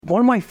One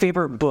of my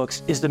favorite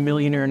books is The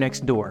Millionaire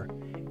Next Door.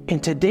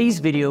 In today's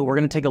video, we're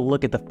going to take a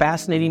look at the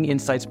fascinating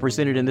insights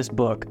presented in this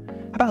book,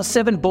 about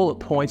 7 bullet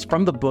points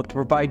from the book to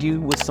provide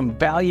you with some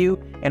value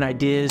and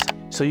ideas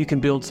so you can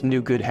build some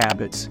new good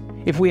habits.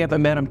 If we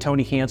haven't met, I'm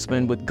Tony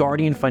Hansman with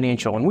Guardian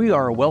Financial, and we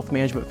are a wealth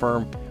management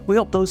firm. We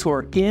help those who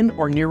are in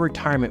or near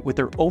retirement with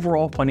their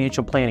overall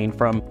financial planning,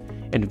 from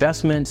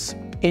investments,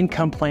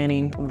 income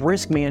planning,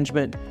 risk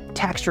management,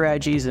 tax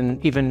strategies,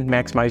 and even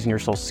maximizing your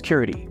Social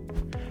Security.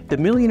 The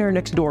Millionaire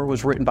Next Door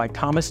was written by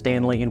Thomas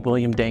Stanley and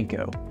William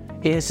Danko.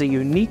 It has a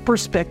unique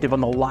perspective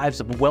on the lives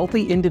of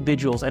wealthy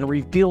individuals and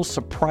reveals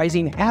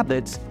surprising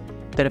habits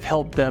that have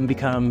helped them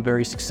become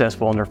very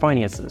successful in their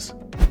finances.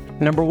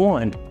 Number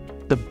 1,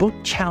 the book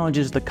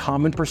challenges the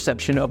common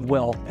perception of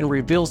wealth and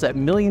reveals that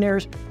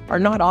millionaires are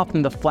not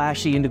often the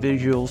flashy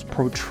individuals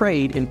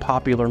portrayed in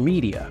popular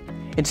media.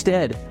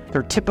 Instead,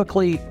 they're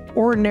typically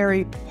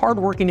ordinary,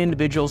 hardworking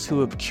individuals who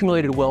have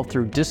accumulated wealth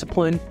through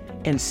discipline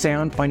and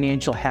sound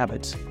financial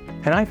habits.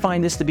 And I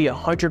find this to be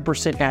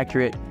 100%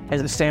 accurate, as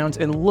it sounds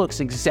and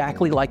looks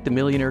exactly like the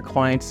millionaire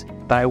clients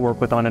that I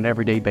work with on an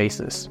everyday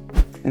basis.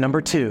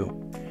 Number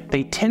 2,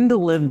 they tend to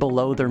live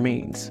below their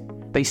means.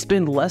 They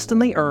spend less than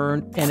they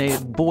earn and they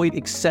avoid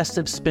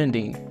excessive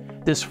spending.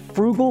 This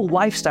frugal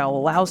lifestyle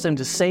allows them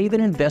to save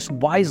and invest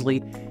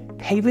wisely,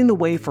 paving the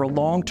way for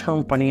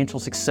long-term financial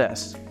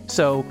success.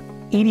 So,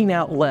 eating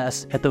out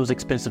less at those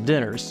expensive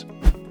dinners.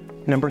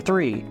 Number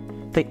 3,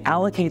 they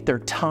allocate their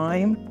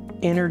time,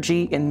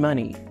 energy, and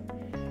money.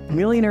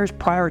 Millionaires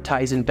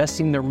prioritize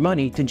investing their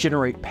money to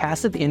generate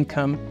passive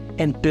income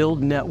and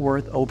build net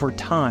worth over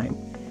time.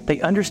 They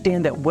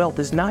understand that wealth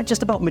is not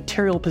just about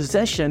material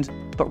possessions,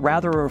 but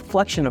rather a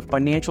reflection of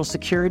financial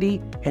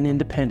security and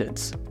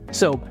independence.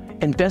 So,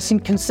 investing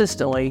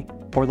consistently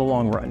for the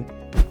long run.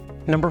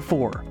 Number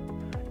 4,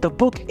 the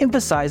book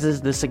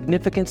emphasizes the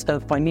significance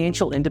of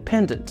financial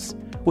independence,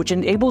 which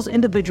enables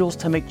individuals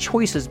to make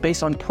choices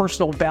based on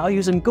personal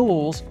values and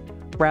goals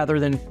rather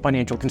than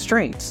financial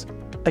constraints.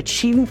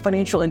 Achieving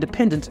financial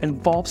independence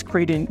involves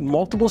creating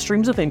multiple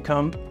streams of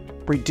income,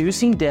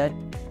 reducing debt,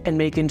 and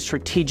making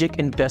strategic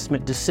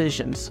investment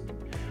decisions.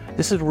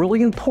 This is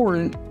really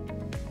important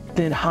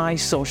than high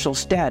social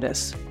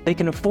status. They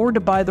can afford to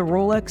buy the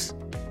Rolex,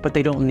 but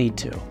they don't need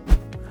to.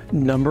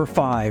 Number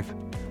 5,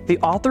 the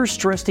author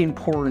stressed the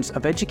importance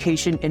of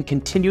education and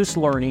continuous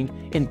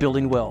learning in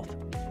building wealth.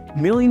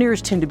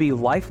 Millionaires tend to be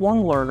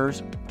lifelong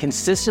learners,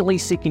 consistently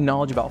seeking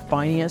knowledge about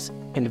finance,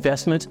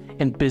 investments,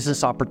 and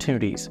business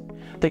opportunities.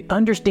 They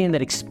understand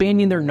that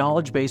expanding their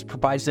knowledge base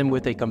provides them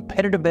with a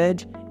competitive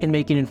edge in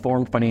making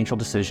informed financial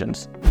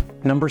decisions.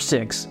 Number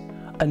 6,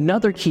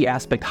 another key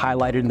aspect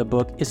highlighted in the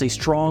book is a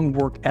strong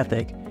work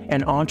ethic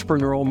and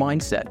entrepreneurial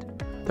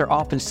mindset. They're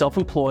often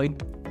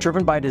self-employed,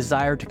 driven by a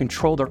desire to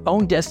control their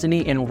own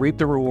destiny and reap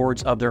the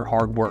rewards of their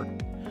hard work.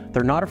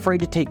 They're not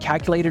afraid to take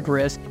calculated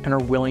risks and are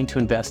willing to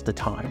invest the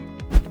time.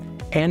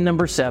 And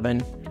number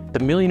 7, The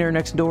Millionaire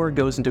Next Door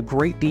goes into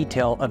great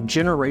detail of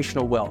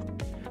generational wealth.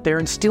 They're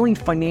instilling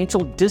financial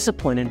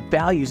discipline and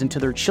values into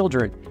their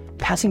children,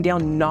 passing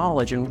down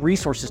knowledge and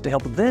resources to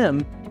help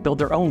them build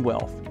their own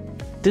wealth.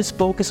 This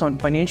focus on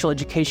financial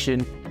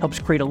education helps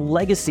create a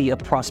legacy of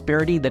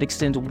prosperity that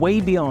extends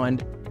way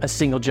beyond a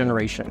single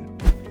generation.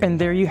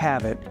 And there you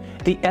have it,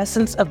 the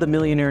essence of The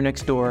Millionaire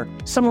Next Door,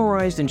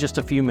 summarized in just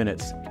a few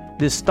minutes.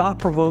 This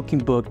thought-provoking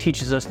book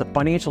teaches us the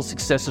financial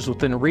successes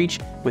within reach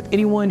with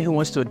anyone who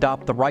wants to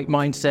adopt the right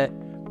mindset,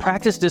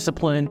 practice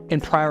discipline,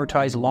 and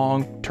prioritize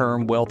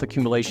long-term wealth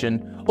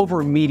accumulation over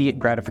immediate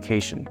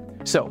gratification.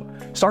 So,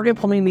 start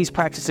implementing these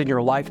practices in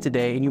your life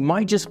today, and you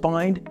might just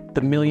find the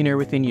millionaire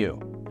within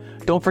you.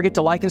 Don't forget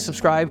to like and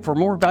subscribe for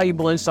more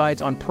valuable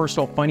insights on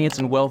personal finance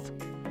and wealth.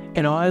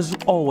 And as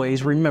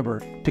always,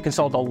 remember to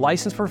consult a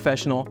licensed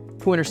professional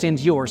who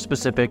understands your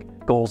specific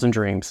goals and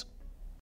dreams.